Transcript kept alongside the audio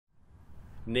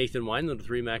Nathan Wineland with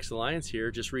RE/MAX Alliance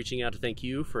here, just reaching out to thank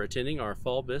you for attending our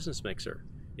Fall Business Mixer.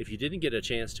 If you didn't get a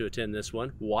chance to attend this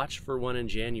one, watch for one in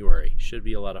January. Should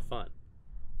be a lot of fun.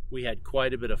 We had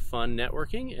quite a bit of fun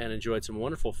networking and enjoyed some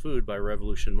wonderful food by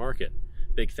Revolution Market.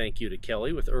 Big thank you to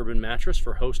Kelly with Urban Mattress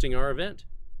for hosting our event.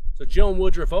 So Joan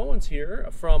Woodruff Owens here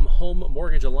from Home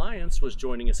Mortgage Alliance was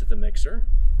joining us at the mixer.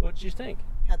 What did you think?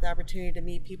 Had the opportunity to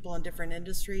meet people in different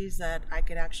industries that I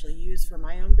could actually use for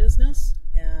my own business,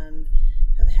 and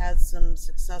have had some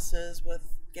successes with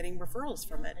getting referrals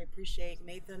from it. I appreciate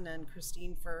Nathan and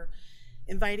Christine for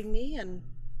inviting me and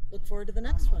look forward to the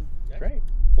next one. Great.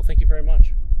 Well, thank you very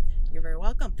much. You're very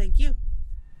welcome. Thank you.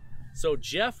 So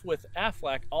Jeff with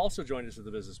Aflac also joined us at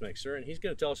the Business Mixer, and he's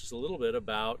going to tell us just a little bit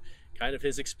about kind of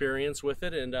his experience with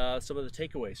it and some of the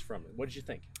takeaways from it. What did you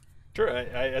think? Sure,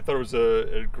 I thought it was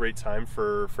a great time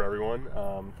for everyone.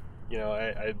 You know,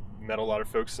 I met a lot of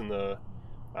folks in the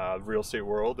real estate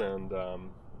world, and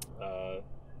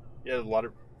yeah, a lot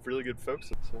of really good folks.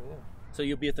 So yeah. So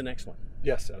you'll be at the next one?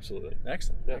 Yes, absolutely.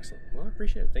 Excellent, Yeah. excellent. Well, I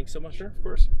appreciate it. Thanks so much. Sure, of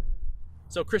course.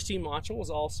 So Christine Machel was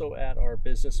also at our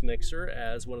Business Mixer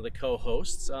as one of the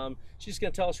co-hosts. She's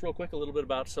going to tell us real quick a little bit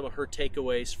about some of her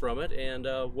takeaways from it, and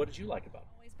what did you like about it?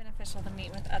 Always beneficial to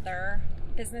meet with other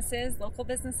businesses, local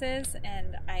businesses,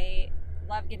 and I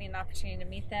love getting the opportunity to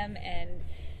meet them and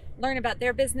learn about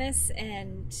their business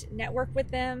and network with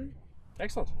them.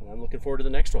 Excellent. I'm looking forward to the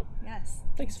next one. Yes,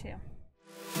 Thanks. Me too.